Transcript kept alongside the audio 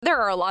there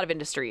are a lot of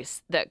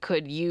industries that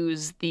could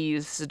use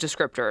these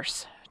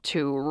descriptors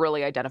to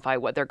really identify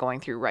what they're going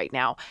through right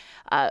now.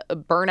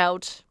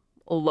 Burnout,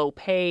 low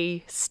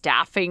pay,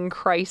 staffing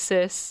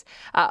crisis.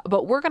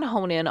 But we're going to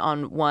hone in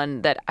on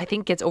one that I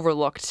think gets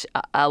overlooked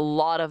a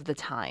lot of the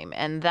time,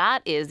 and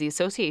that is the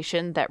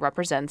association that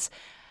represents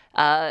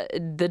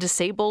the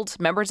disabled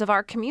members of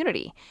our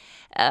community.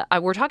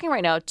 We're talking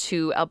right now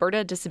to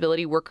Alberta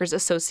Disability Workers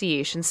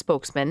Association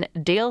spokesman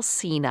Dale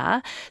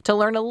Sena to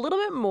learn a little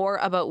bit more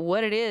about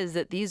what it is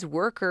that these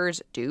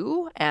workers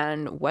do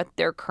and what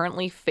they're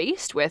currently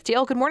faced with.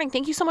 Dale, good morning.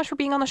 Thank you so much for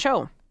being on the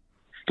show.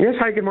 Yes,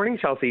 hi, good morning,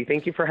 Chelsea.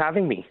 Thank you for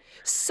having me.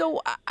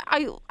 So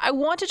I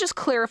want to just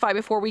clarify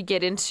before we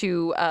get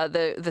into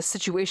the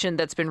situation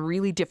that's been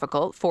really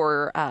difficult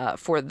for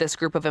this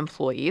group of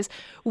employees,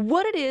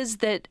 what it is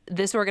that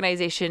this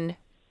organization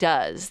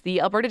does,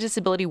 the Alberta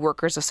Disability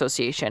Workers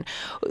Association.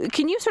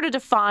 Can you sort of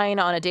define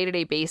on a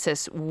day-to-day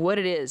basis what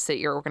it is that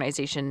your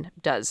organization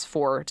does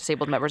for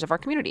disabled members of our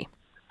community?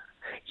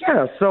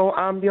 Yeah, so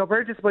the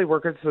Alberta Disability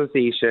Workers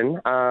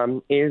Association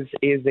is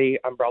a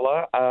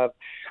umbrella of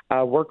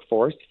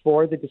workforce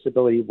for the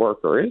disability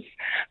workers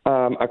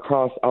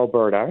across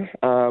Alberta.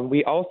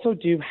 We also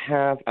do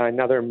have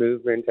another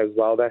movement as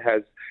well that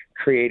has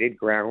created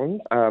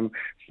grounds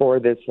for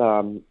this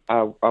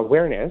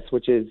awareness,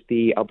 which is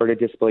the Alberta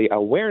Disability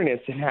Awareness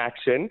in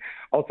Action,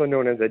 also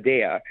known as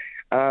ADAIA.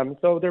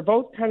 So they're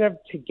both kind of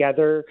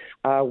together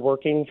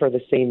working for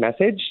the same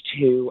message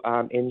to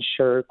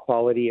ensure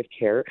quality of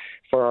care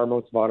for our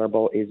most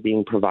vulnerable is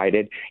being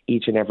provided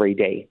each and every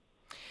day.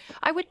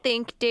 I would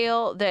think,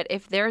 Dale, that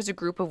if there's a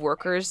group of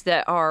workers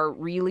that are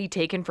really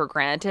taken for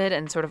granted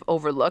and sort of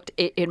overlooked,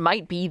 it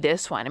might be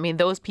this one. I mean,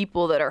 those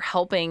people that are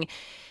helping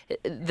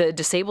the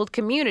disabled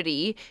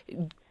community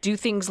do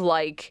things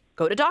like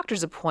go to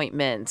doctor's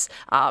appointments,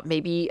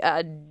 maybe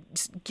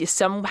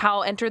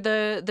somehow enter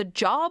the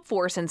job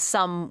force in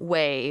some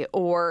way,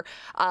 or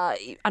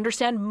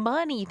understand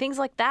money, things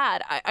like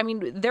that. I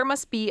mean, there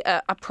must be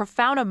a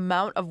profound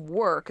amount of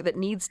work that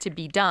needs to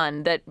be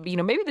done that,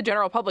 maybe the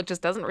general public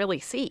just doesn't really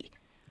see.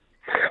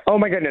 Oh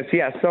my goodness,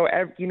 yes. So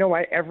you know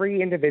what?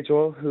 Every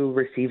individual who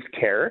receives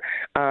care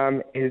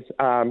is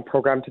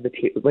programmed to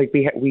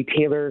we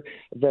tailor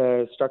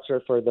the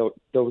structure for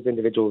those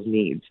individuals'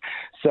 needs.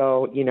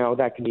 So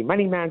that can be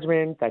money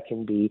management, that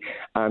can be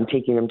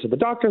taking them to the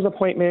doctor's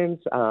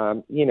appointments,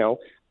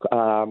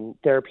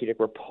 therapeutic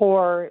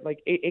rapport.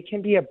 It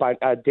can be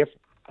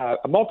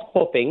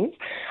multiple things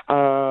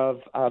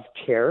of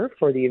care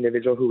for the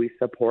individual who we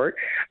support.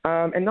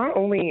 And not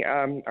only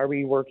are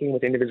we working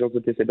with individuals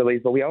with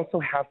disabilities, but we also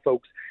have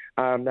folks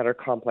that are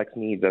complex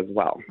needs as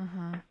well.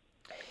 Mm-hmm.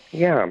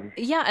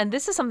 Yeah, and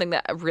this is something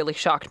that really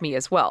shocked me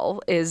as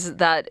well, is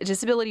that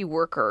disability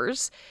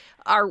workers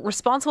are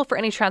responsible for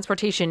any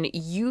transportation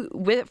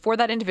for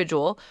that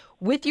individual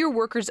with your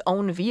worker's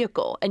own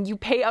vehicle, and you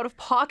pay out of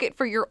pocket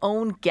for your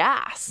own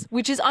gas,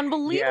 which is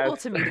unbelievable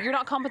to me that you're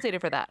not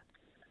compensated for that.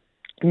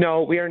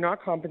 No, we are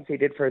not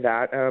compensated for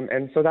that.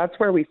 And so that's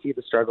where we see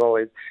the struggle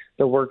is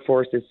the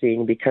workforce is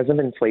seeing, because of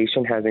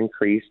inflation has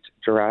increased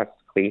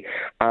drastically,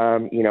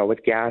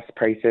 with gas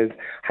prices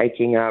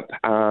hiking up,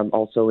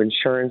 also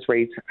insurance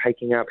rates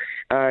hiking up.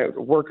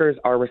 Workers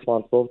are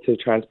responsible to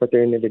transport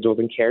their individuals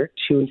in care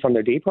to and from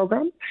their day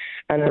programs,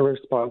 and are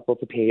responsible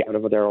to pay out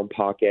of their own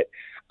pocket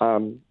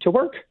to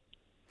work.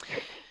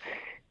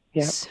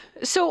 Yeah.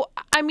 So,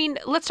 I mean,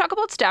 let's talk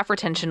about staff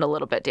retention a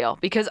little bit, Dale,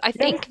 because I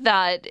think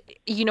that,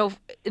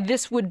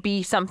 this would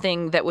be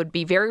something that would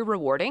be very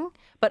rewarding,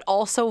 but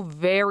also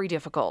very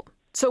difficult.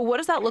 So what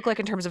does that look like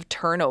in terms of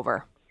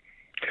turnover?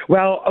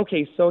 Well,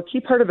 okay, so a key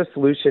part of the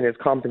solution is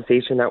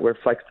compensation that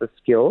reflects the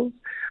skills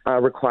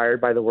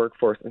required by the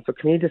workforce. And so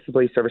community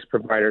disability service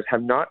providers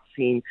have not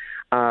seen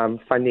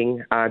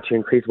funding to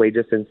increase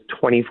wages since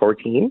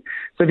 2014.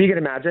 So if you can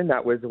imagine,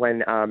 that was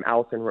when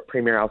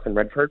Premier Alison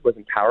Redford was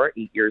in power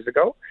 8 years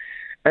ago.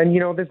 And,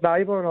 this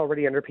valuable and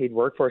already underpaid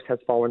workforce has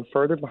fallen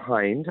further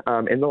behind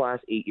in the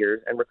last 8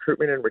 years, and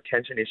recruitment and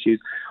retention issues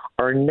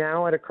are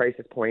now at a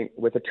crisis point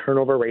with a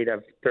turnover rate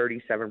of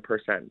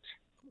 37%.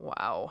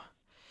 Wow.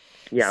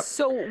 Yeah.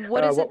 So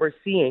what we're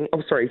seeing?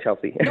 Oh, sorry,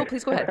 Chelsea. No,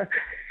 please go ahead.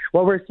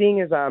 What we're seeing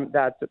is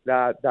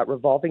that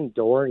revolving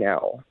door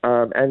now,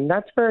 and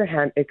that's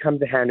where it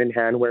comes hand in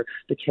hand, where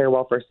the care,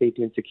 welfare,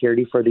 safety, and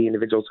security for the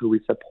individuals who we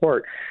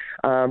support.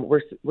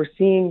 We're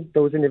seeing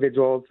those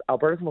individuals,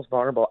 Alberta's most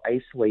vulnerable,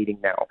 isolating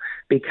now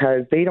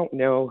because they don't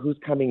know who's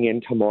coming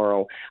in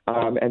tomorrow,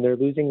 and they're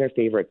losing their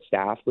favorite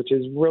staff, which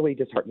is really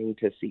disheartening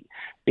to see,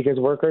 because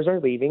workers are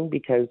leaving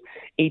because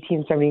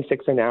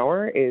 $18.76 an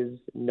hour is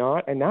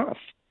not enough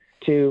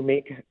to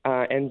make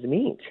ends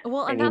meet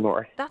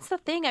anymore. That's the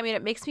thing. I mean,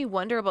 it makes me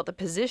wonder about the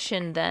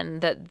position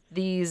then that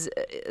these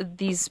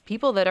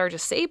people that are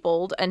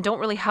disabled and don't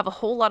really have a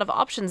whole lot of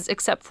options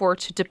except for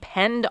to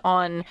depend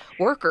on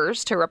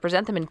workers to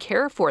represent them and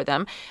care for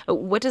them.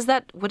 What does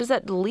that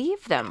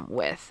leave them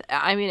with?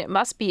 I mean, it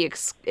must be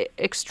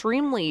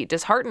extremely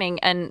disheartening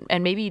and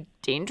maybe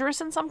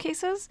dangerous in some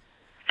cases.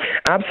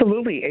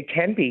 Absolutely, it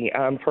can be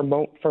for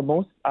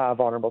most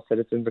vulnerable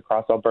citizens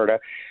across Alberta.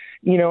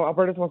 You know,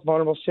 Alberta's most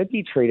vulnerable should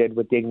be treated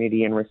with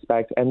dignity and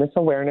respect. And this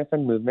awareness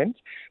and movement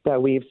that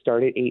we've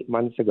started 8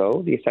 months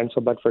ago, the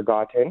Essential But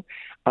Forgotten,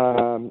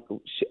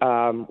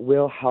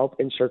 will help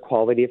ensure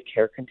quality of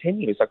care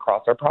continues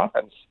across our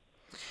province.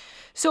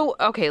 So,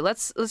 okay,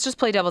 let's just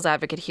play devil's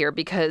advocate here,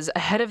 because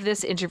ahead of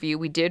this interview,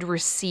 we did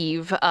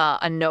receive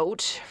a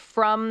note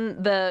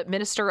from the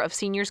Minister of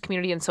Seniors,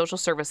 Community and Social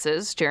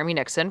Services, Jeremy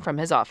Nixon, from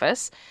his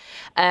office.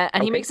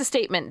 And he makes a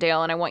statement,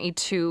 Dale, and I want you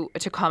to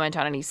comment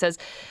on it. He says,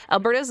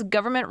 Alberta's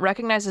government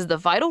recognizes the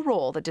vital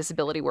role that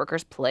disability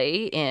workers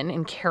play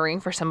in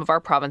caring for some of our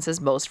province's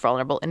most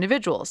vulnerable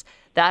individuals.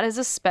 That is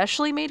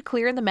especially made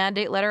clear in the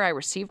mandate letter I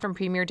received from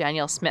Premier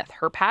Danielle Smith.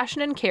 Her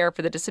passion and care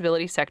for the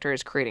disability sector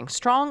is creating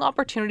strong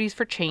opportunities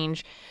for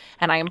change,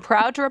 and I am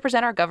proud to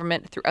represent our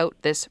government throughout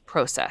this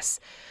process.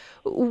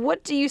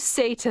 What do you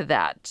say to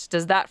that?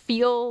 Does that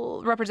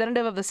feel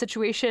representative of the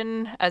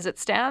situation as it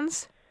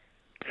stands?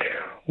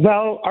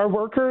 Well, our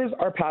workers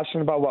are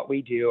passionate about what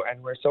we do,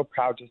 and we're so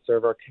proud to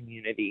serve our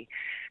community.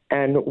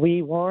 And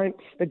we want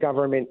the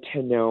government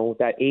to know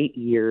that 8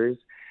 years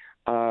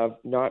of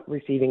not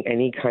receiving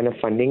any kind of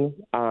funding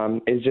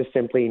is just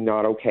simply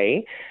not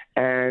okay.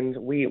 And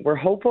we're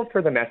hopeful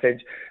for the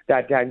message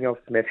that Danielle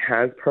Smith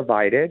has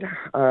provided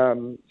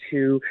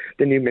to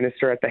the new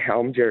minister at the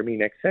helm, Jeremy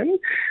Nixon.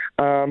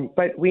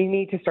 But we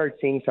need to start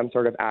seeing some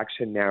sort of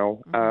action now.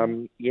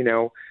 You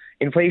know,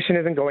 inflation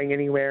isn't going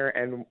anywhere,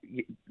 and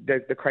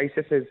the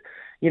crisis is,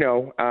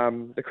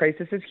 the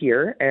crisis is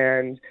here,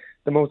 and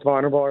the most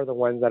vulnerable are the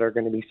ones that are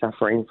going to be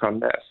suffering from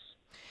this.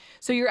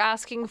 So you're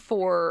asking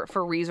for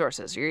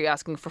resources. Are you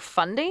asking for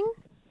funding?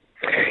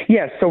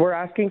 Yes, so we're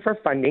asking for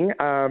funding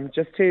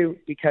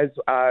because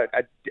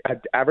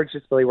an average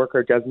disability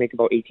worker does make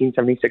about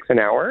 $18.76 an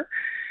hour.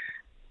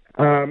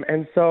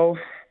 And so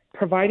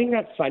providing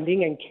that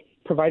funding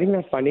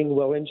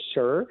will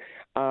ensure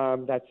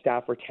that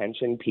staff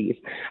retention piece.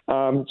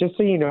 Just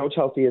so you know,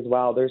 Chelsea, as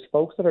well, there's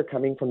folks that are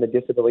coming from the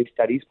disability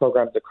studies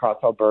programs across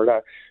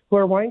Alberta who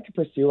are wanting to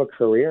pursue a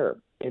career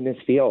in this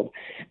field.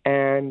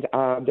 And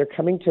they're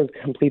coming to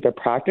complete their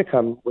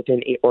practicum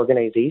within 8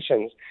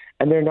 organizations,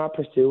 and they're not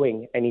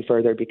pursuing any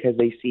further because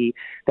they see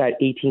that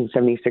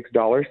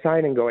 $18.76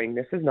 sign and going,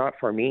 this is not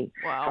for me.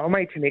 Wow. How am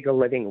I to make a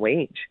living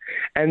wage?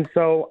 And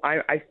so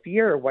I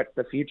fear what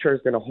the future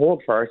is going to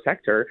hold for our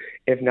sector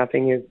if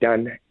nothing is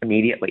done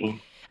immediately.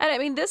 And I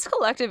mean, this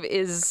collective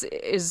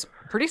is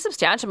pretty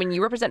substantial. I mean,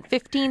 you represent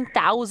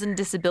 15,000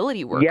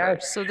 disability workers.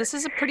 Yes. So this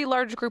is a pretty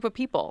large group of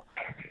people.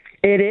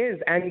 It is.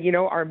 And,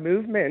 our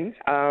movement,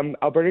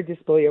 Alberta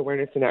Disability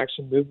Awareness and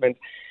Action Movement,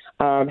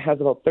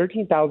 has about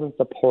 13,000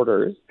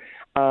 supporters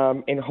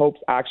in hopes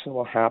action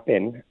will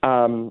happen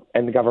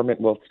and the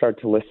government will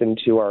start to listen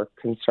to our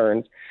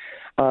concerns.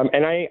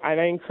 And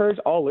I encourage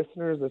all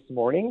listeners this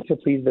morning to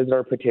please visit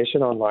our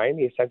petition online,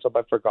 The Essential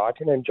But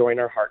Forgotten, and join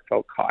our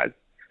heartfelt cause.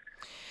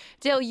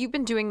 Dale, you've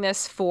been doing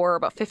this for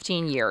about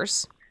 15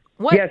 years.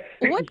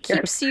 What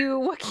keeps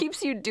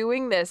you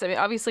doing this? I mean,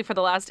 obviously for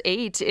the last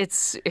 8,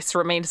 it's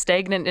remained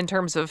stagnant in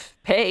terms of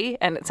pay,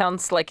 and it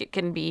sounds like it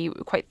can be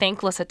quite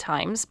thankless at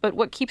times. But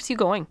what keeps you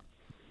going?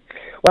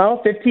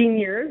 Well, 15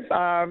 years.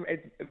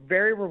 It's a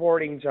very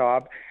rewarding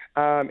job.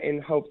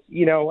 In hopes,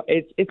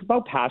 it's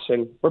about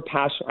passion.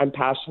 I'm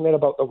passionate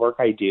about the work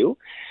I do,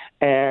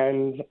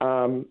 and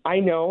I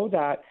know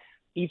that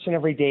each and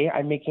every day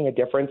I'm making a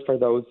difference for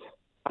those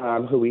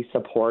who we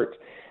support,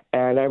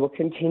 and I will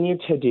continue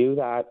to do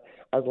that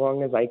as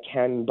long as I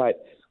can.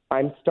 But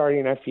I'm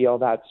starting to feel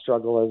that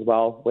struggle as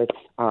well with,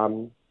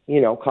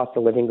 cost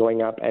of living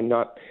going up and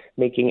not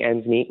making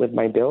ends meet with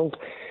my bills,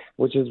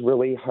 which is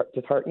really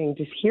disheartening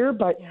to hear.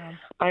 But yeah.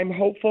 I'm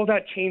hopeful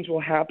that change will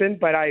happen.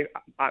 But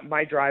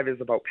my drive is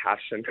about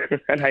passion,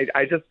 and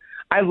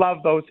I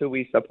love those who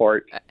we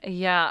support.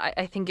 Yeah,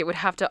 I think it would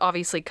have to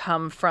obviously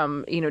come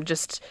from,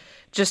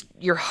 just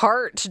your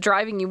heart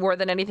driving you more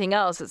than anything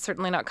else. It's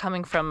certainly not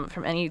coming from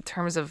any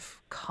terms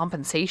of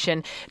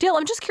compensation. Dale,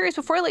 I'm just curious,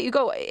 before I let you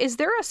go, is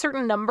there a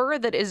certain number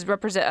that is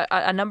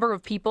a number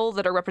of people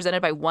that are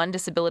represented by one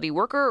disability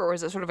worker, or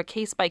is it sort of a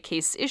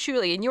case-by-case issue?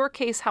 Like in your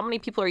case, how many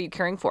people are you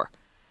caring for?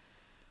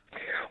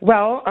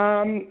 Well,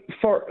 I'm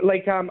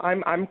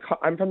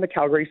from the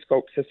Calgary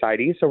Scope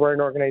Society, so we're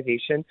an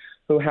organization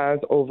who has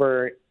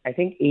over, I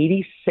think,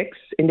 86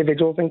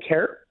 individuals in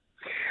care.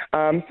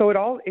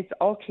 So it's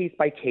all case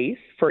by case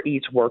for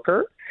each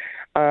worker.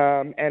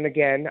 And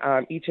again,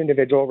 each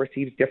individual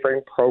receives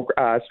different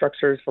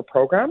structures for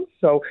programs.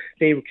 So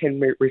they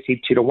can receive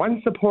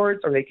 2-to-1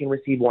 supports, or they can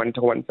receive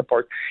 1-to-1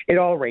 supports. It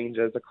all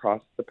ranges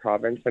across the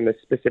province and the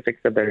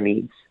specifics of their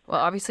needs. Well,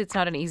 obviously it's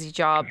not an easy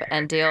job.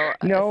 And Dale,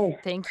 no.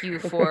 Thank you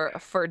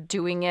for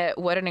doing it.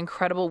 What an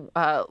incredible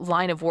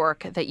line of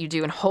work that you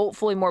do. And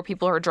hopefully more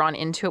people are drawn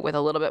into it with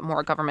a little bit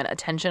more government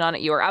attention on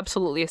it. You are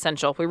absolutely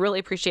essential. We really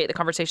appreciate the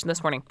conversation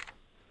this morning.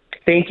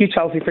 Thank you,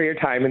 Chelsea, for your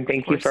time, and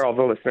thank you for all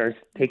the listeners.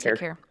 Take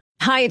care.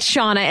 Hi, it's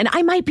Shauna, and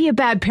I might be a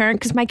bad parent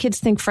because my kids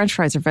think French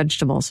fries are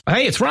vegetables.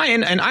 Hey, it's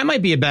Ryan, and I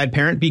might be a bad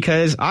parent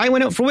because I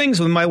went out for wings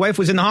when my wife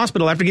was in the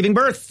hospital after giving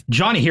birth.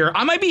 Johnny here.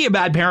 I might be a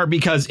bad parent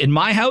because in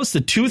my house,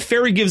 the tooth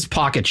fairy gives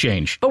pocket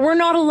change. But we're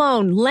not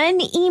alone. Len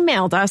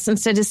emailed us and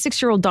said his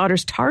 6-year-old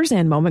daughter's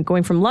Tarzan moment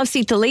going from love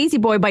seat to lazy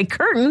boy by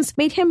curtains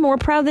made him more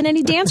proud than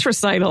any dance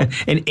recital.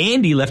 And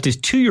Andy left his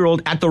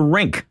 2-year-old at the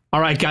rink.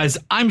 All right, guys,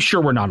 I'm sure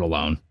we're not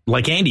alone.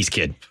 Like Andy's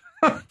kid.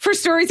 For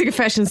stories and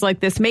confessions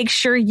like this, make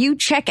sure you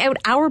check out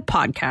our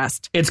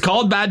podcast. It's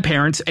called Bad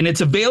Parents, and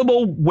it's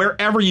available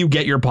wherever you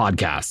get your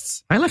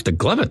podcasts. I left a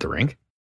glove at the rink.